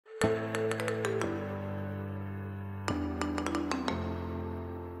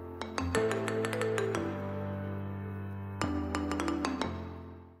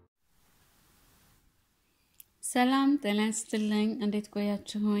ሰላም ጤና ይስጥልኝ እንዴት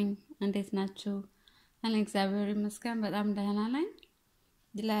ቆያችሁኝ እንዴት ናችሁ እኔ እግዚአብሔር ይመስገን በጣም ደህና ነኝ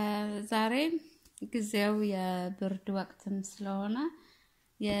ለዛሬ ጊዜው የብርድ ወቅትም ስለሆነ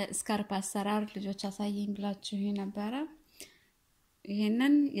የእስካርፕ አሰራር ልጆች አሳየኝ ብላችሁ ነበር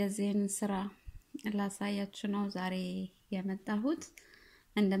ይሄንን የዚህን ስራ ላሳያችሁ ነው ዛሬ የመጣሁት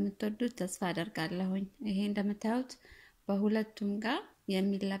እንደምትወዱት ተስፋ አደርጋለሁኝ ይሄ እንደምታዩት በሁለቱም ጋር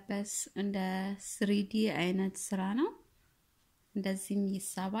የሚለበስ እንደ 3D አይነት ስራ ነው እንደዚህም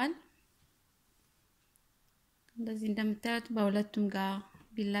ይሳባል እንደዚህ እንደምታዩት በሁለቱም ጋር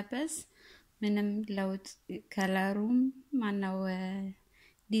ቢለበስ ምንም ለውጥ ከለሩም ማናው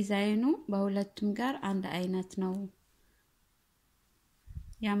ዲዛይኑ በሁለቱም ጋር አንድ አይነት ነው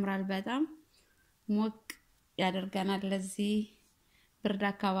ያምራል በጣም ሞቅ ያደርጋናል ለዚህ ብርድ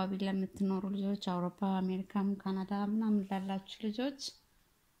አካባቢ ለምትኖሩ ልጆች አውሮፓ አሜሪካም ካናዳ ምናምን ላላችሁ ልጆች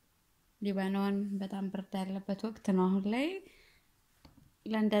ሊባኖን በጣም ብርድ ያለበት ወቅት ነው አሁን ላይ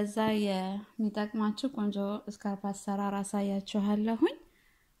ለእንደዛ የሚጠቅማችሁ ቆንጆ እስካርፕ አሰራር አሳያችኋለሁኝ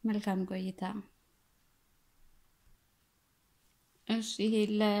መልካም ቆይታ እሺ ይሄ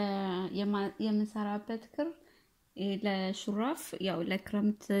የምሰራበት ክር ለሹራፍ ያው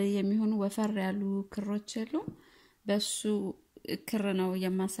ለክረምት የሚሆኑ ወፈር ያሉ ክሮች አሉ በሱ ክር ነው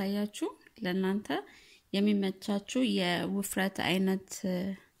የማሳያችሁ ለናንተ የሚመቻችሁ የውፍረት አይነት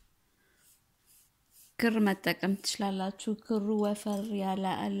ክር መጠቀም ትችላላችሁ ክሩ ወፈር ያለ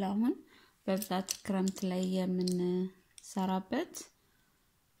አላሁን በብዛት ክረምት ላይ የምንሰራበት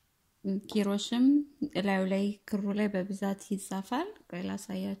ኪሮሽም ላይ ክሩ ላይ በብዛት ይጻፋል ቆይ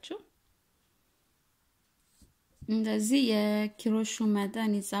ላሳያችሁ እንደዚህ የኪሮሹ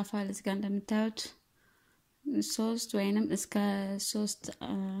መጠን ይጻፋል እዚህ ጋር እንደምታዩት 3 ወይንም እስከ 3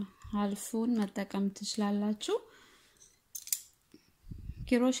 አልፉን መጠቀም ትችላላችሁ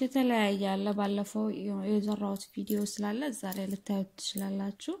ኪሮሽ የተለያየ አለ ባለፈው የዘራውት ቪዲዮ ስላለ እዛ ላይ ልታዩት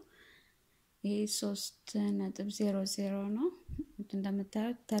ትችላላችሁ ይሄ 3.00 ነው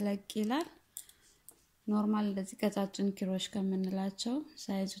እንደምታዩት ተለቅ ይላል ኖርማል እንደዚህ ቀጫጭን ኪሮሽ ከምንላቸው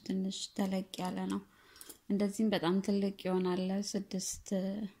ሳይዙ ትንሽ ተለቅ ያለ ነው እንደዚህም በጣም ትልቅ ይሆናል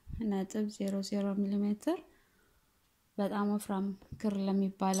 6.00 ሚሊ ሜትር በጣም ወፍራም ክር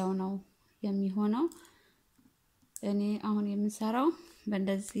ለሚባለው ነው የሚሆነው እኔ አሁን የምሰራው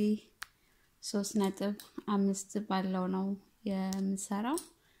በእንደዚህ 3.5 ባለው ነው የምሰራው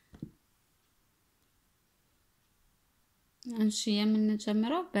እሺ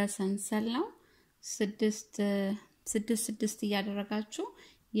የምንጀምረው በሰንሰል ነው 6 እያደረጋችሁ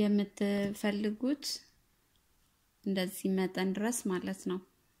የምትፈልጉት እንደዚህ መጠን ድረስ ማለት ነው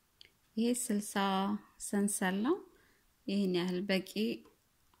ይሄ 60 ሰንሰል ነው ይሄን ያህል በቂ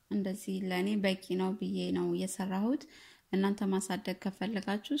እንደዚህ ለኔ በቂ ነው ብዬ ነው የሰራሁት እናንተ ማሳደግ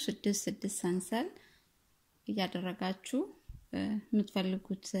ከፈለጋችሁ 6 ሰንሰል እያደረጋችሁ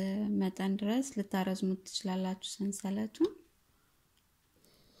የምትፈልጉት መጠን ድረስ ልታረዝሙት ትችላላችሁ ሰንሰለቱን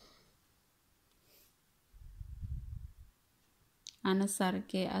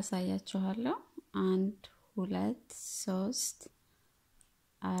አነሳርጌ አሳያችኋለሁ 1 2 3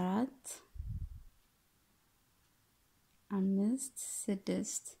 4 5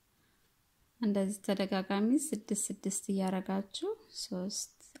 6 እንደዚህ ተደጋጋሚ 6 እያረጋችሁ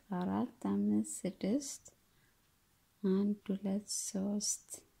 3 4 5 6 1 2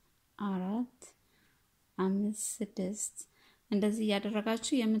 3 4 5 6 እንደዚህ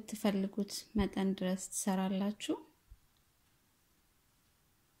ያደረጋችሁ የምትፈልጉት መጠን ድረስ ትሰራላችሁ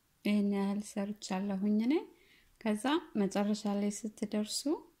ይሄን ያህል ሰርቻለሁኝ እኔ ከዛ መጨረሻ ላይ ስትደርሱ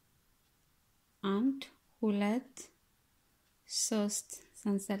 1 2 3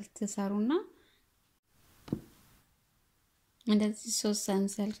 ሰንሰል ተሰሩና እንደዚህ 3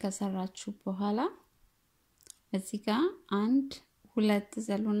 ሰንሰል ከሰራችሁ በኋላ እዚህ ጋር 1 2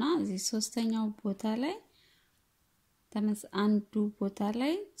 ዘሉና እዚህ ሶስተኛው ቦታ ላይ አንዱ ቦታ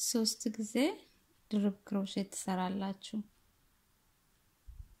ላይ 3 ጊዜ ድርብ ክሮሼት ትሰራላችሁ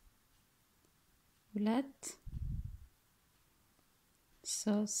 2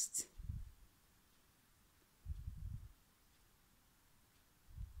 3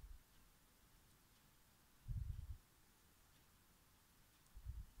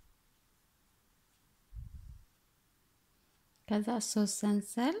 ከዛ 3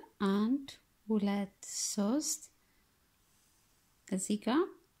 ሰንሰል 1 2 3 እዚህ ጋር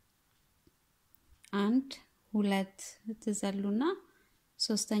 1 2 ትዘሉና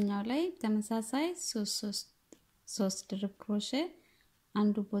ሶስተኛው ላይ ተመሳሳይ 3 ድርብ ክሮሼ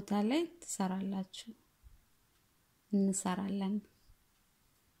አንዱ ቦታ ላይ ትሰራላችሁ እንሰራለን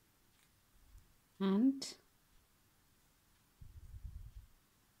 1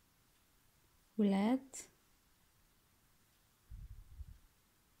 2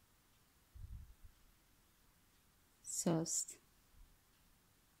 3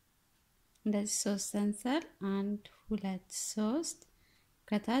 እንደዚህ 3 ሰንሰል 1 2 3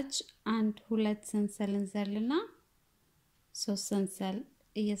 ከታች 1 2 ሰንሰል እንዘልና 3 ሰንሰል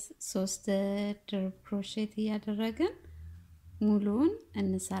 3 ድርብ ክሮሼት እያደረግን ሙሉውን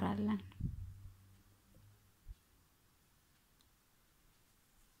እንሰራለን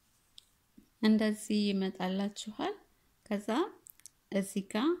እንደዚህ ይመጣላችኋል ከዛ እዚህ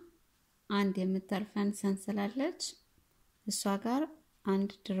ጋር አንድ የምትርፈን ሰንሰል አለች እሷ ጋር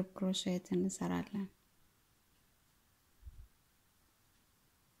አንድ ድርብ ክሮሼት እንሰራለን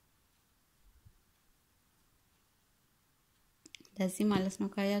ለዚህ ማለት ነው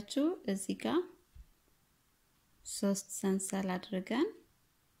ካያችሁ እዚህ ጋር 3 ሰንሰል አድርገን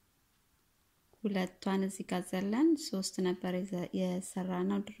ሁለቷን እዚህ ጋር ዘለን 3 ነበር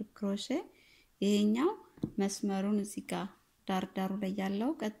የሰራነው ድርብ ክሮሼ ይሄኛው መስመሩን እዚህ ጋር ዳርዳሩ ላይ ያለው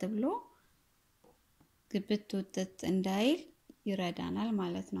ቀጥ ብሎ ግብት ውጥት እንዳይል ይረዳናል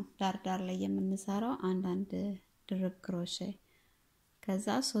ማለት ነው ዳርዳር ላይ የምንሰራው አንድ ድርብ ክሮሼ ከዛ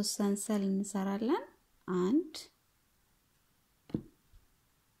 3 ሰንሰል እንሰራለን 1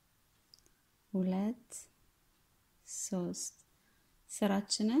 2 3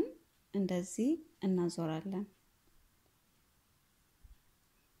 ስራችንን እንደዚህ እናዞራለን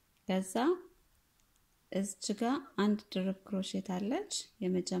ከዛ እዚህ ጋር አንድ ድርብ ክሮሼት አለች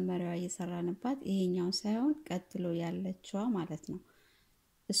የመጀመሪያው እየሰራንባት ይሄኛው ሳይሆን ቀጥሎ ያለችዋ ማለት ነው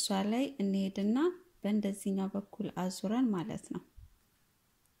እሷ ላይ እንሄድና በእንደዚህኛው በኩል አዙረን ማለት ነው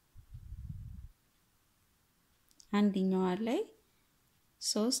አንደኛው ላይ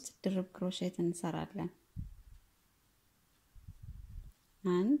 3 ድርብ ክሮሼት እንሰራለን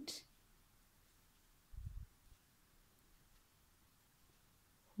 1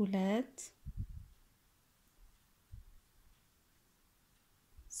 2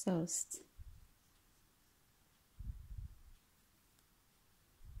 3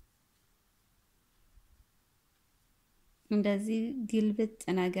 እንደዚህ ግልብጥ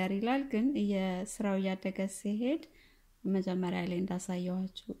ነገር ይላል ግን የስራው ያደገ ሲሄድ መጀመሪያ ላይ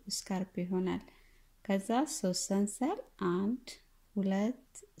እንዳሳየዋችሁ እስካርፕ ይሆናል ከዛ 3 ሰንሰል 1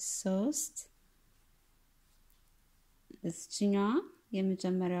 2 3 እዚህኛው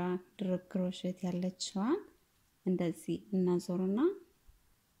የመጀመሪያዋ ድርብ ክሮሼት ያለችዋን እንደዚህ እናዞርና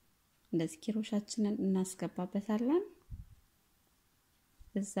እንደዚህ ኪሮሻችንን እናስገባበታለን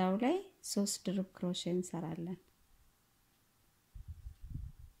እዛው ላይ 3 ድርብ ክሮሼ እንሰራለን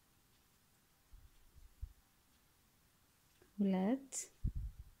ሁለት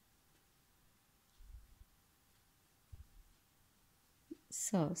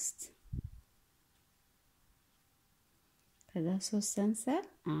ሶስት ከዛ 3 ሰንሰል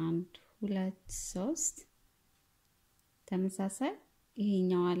 1 2 3 ተመሳሳይ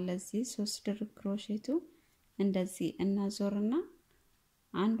ይሄኛው አለ እዚህ 3 ድርብ ክሮሼቱ እንደዚህ እናዞርና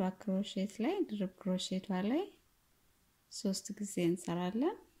አንዷ ክሮሼት ላይ ድርብ ክሮሼቷ ላይ 3 ጊዜ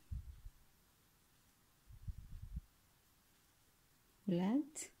እንሰራለን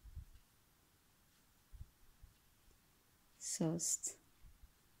 2 3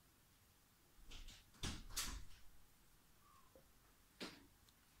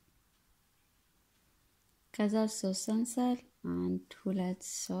 ከዛ 3 ሰንሰል 1 2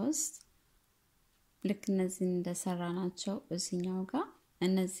 3 ልክ እነዚህ እንደሰራናቸው እዚህኛው ጋር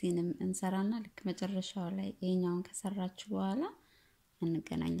እነዚህንም እንሰራና ልክ መጨረሻው ላይ ይሄኛውን ከሰራችሁ በኋላ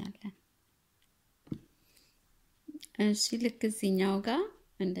እንገናኛለን እሺ ልክ እዚህኛው ጋር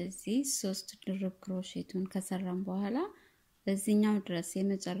እንደዚህ 3 ድርብ ክሮሼቱን ከሰራን በኋላ እዚህኛው ድረስ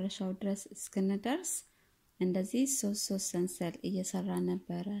የመጨረሻው ድረስ እስክንደርስ እንደዚህ 3 ሰንሰል እየሰራ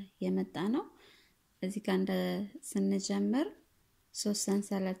ነበር የመጣ ነው እዚህ ጋር እንደ ስንጀምር 3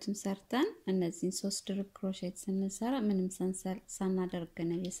 ሰንሰለቱን ሰርተን እነዚህን 3 ድርብ ክሮሼት ስንሰራ ምንም ሰንሰል ሳናደርግ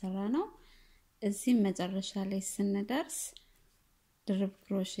ነው የሰራነው እዚህ መጨረሻ ላይ ስንደርስ ድርብ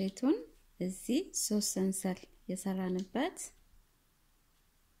ክሮሼቱን እዚህ 3 ሰንሰል የሰራንበት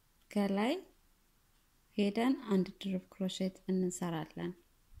ከላይ ሄደን አንድ ድርብ ክሮሼት እንሰራለን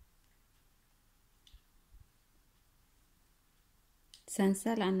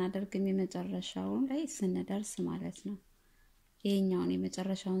ሰንሰል አናደርግም የመጨረሻው ላይ ስንደርስ ማለት ነው ይሄኛውን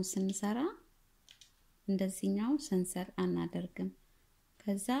የመጨረሻውን ስንሰራ እንደዚህኛው ሰንሰል አናደርግም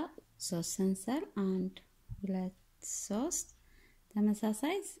ከዛ 3 ሰንሰል 1 2 3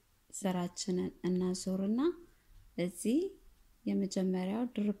 ተመሳሳይ ስራችንን እናዞርና እዚህ የመጀመሪያው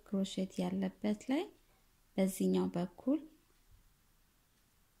ድርብ ክሮሼት ያለበት ላይ በዚህኛው በኩል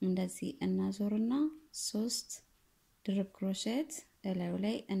እንደዚህ እናዞርና 3 ድርብ ክሮሼት እላዩ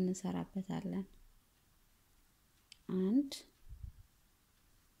ላይ እንሰራበታለን 1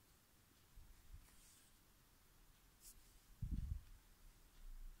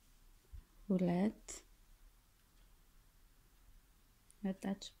 2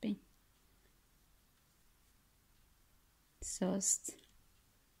 ወጣችብኝ 3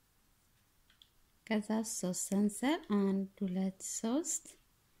 ከዛ 3 ሰንሰል 1 2 3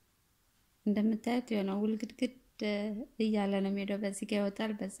 እንደምታዩት የሆነ ውልግድግድ እያለ ነው የሚሄደው በዚህ ጋር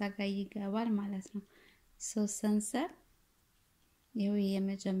ይወጣል በዛ ጋር ይገባል ማለት ነው 3 ሰንሰል ይሄው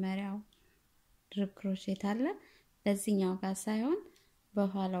የመጀመሪያው ድርብ ክሮሼት አለ በዚህኛው ጋር ሳይሆን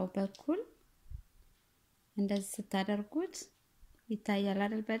በኋላው በኩል እንደዚህ ስታደርጉት ይታያል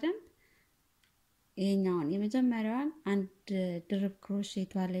አይደል በደንብ ይሄኛውን የመጀመሪያዋን አንድ ድርብ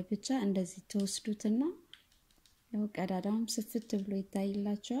ክሮሼቷ ላይ ብቻ እንደዚህ ተወስዱትና ያው ቀዳዳውም ስፍት ብሎ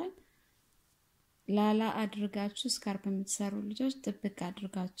ይታይላችኋል ላላ አድርጋችሁ ስካርፕ የምትሰሩ ልጆች ጥብቅ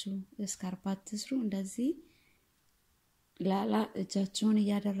አድርጋችሁ ስካርፕ አትስሩ እንደዚህ ላላ እጃችሁን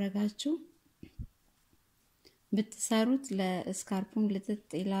ያደረጋችሁ ብትሰሩት ለስካርፑም ልጥጥ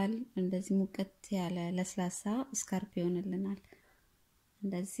ይላል እንደዚህ ሙቀት ያለ ለስላሳ ስካርፕ ይሆንልናል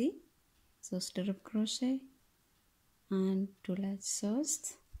እንደዚህ 3 ድርብ ክሮሼ 1 2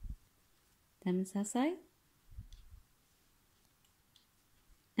 3 ተመሳሳይ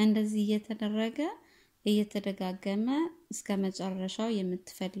እንደዚህ እየተደጋገመ እስከ መጨረሻው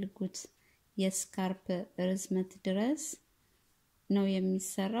የምትፈልጉት የስካርፕ ርዝመት ድረስ ነው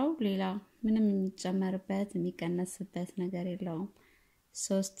የሚሰራው ሌላ ምንም የሚጨመርበት የሚቀነስበት ነገር የለውም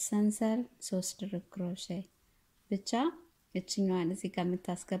 3 ሰንሰል 3 ድርብ ክሮሼ ብቻ እቺኛዋን እዚህ ጋር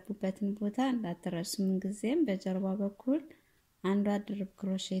የምታስገቡበትን ቦታ እንዳትረሱ ምንጊዜም በጀርባ በኩል አንዷ ድርብ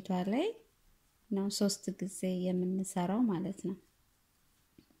ክሮሼቷ ላይ ነው 3 ጊዜ የምንሰራው ማለት ነው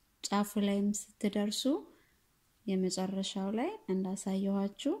ጫፉ ላይም ስትደርሱ የመጨረሻው ላይ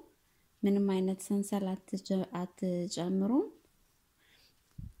እንዳሳየኋችሁ ምንም አይነት ሰንሰል አትጨምሩ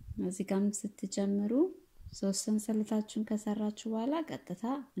እዚህ ጋርም ስትጀምሩ 3 ሰንሰለታችሁን ከሰራችሁ በኋላ ቀጥታ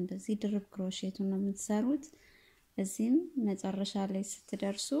እንደዚህ ድርብ ክሮሼቱን ነው የምትሰሩት እዚህም መጨረሻ ላይ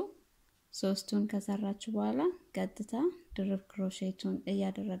ስትደርሱ 3ቱን ከሰራችሁ በኋላ ቀጥታ ድርብ ክሮሼቱን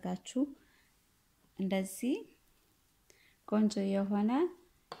እያደረጋችሁ እንደዚህ ቆንጆ የሆነ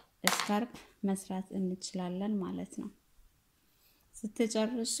ስካርፕ መስራት እንችላለን ማለት ነው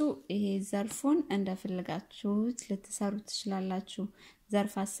ስትጨርሱ ይሄ ዘርፉን እንደፈልጋችሁት ልትሰሩ ትችላላችሁ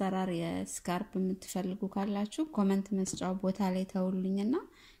ዘርፍ አሰራር የስካርፕ የምትፈልጉ ካላችሁ ኮሜንት መስጫው ቦታ ላይ ተውልኝና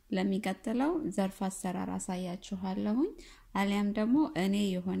ለሚቀጥለው ዘርፍ አሰራር አሳያችኋለሁኝ አሊያም ደግሞ እኔ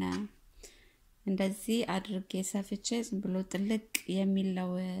የሆነ እንደዚህ አድርጌ ሰፍቼ ዝም ብሎ ጥልቅ የሚለው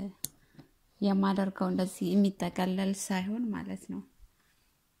የማደርገው እንደዚህ የሚጠቀለል ሳይሆን ማለት ነው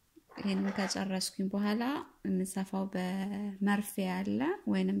ይሄን ከጨረስኩኝ በኋላ እንሰፋው በመርፌ ያለ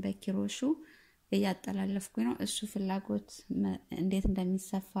ወይንም በኪሮሹ እያጠላለፍኩኝ ነው እሱ ፍላጎት እንዴት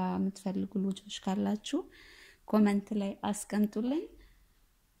እንደሚሰፋ የምትፈልጉ ልጆች ካላችሁ ኮሜንት ላይ አስቀምጡልኝ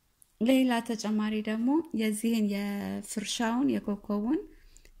ሌላ ተጨማሪ ደግሞ የዚህን የፍርሻውን የኮኮቡን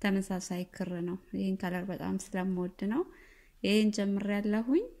ተመሳሳይ ክር ነው ይሄን ከለር በጣም ስለምወድ ነው ይሄን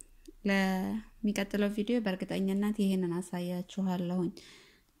ጀምሬያለሁኝ ለሚቀጥለው ቪዲዮ በእርግጠኝነት ይሄንን አሳያችኋለሁኝ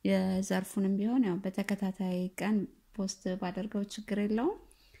የዘርፉንም ቢሆን ያው በተከታታይ ቀን ፖስት ባደርገው ችግር የለውም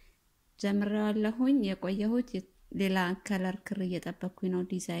ጀምሬያለሁኝ የቆየሁት ሌላ ከለር ክር እየጠበቅኩኝ ነው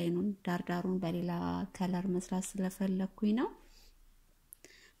ዲዛይኑን ዳርዳሩን በሌላ ከለር መስራት ስለፈለኩኝ ነው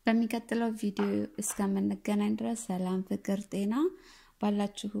በሚቀጥለው ቪዲዮ እስከምንገናኝ ድረስ ሰላም ፍቅር ጤና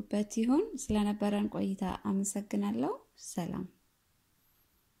ባላችሁበት ይሁን ስለነበረን ቆይታ አመሰግናለሁ ሰላም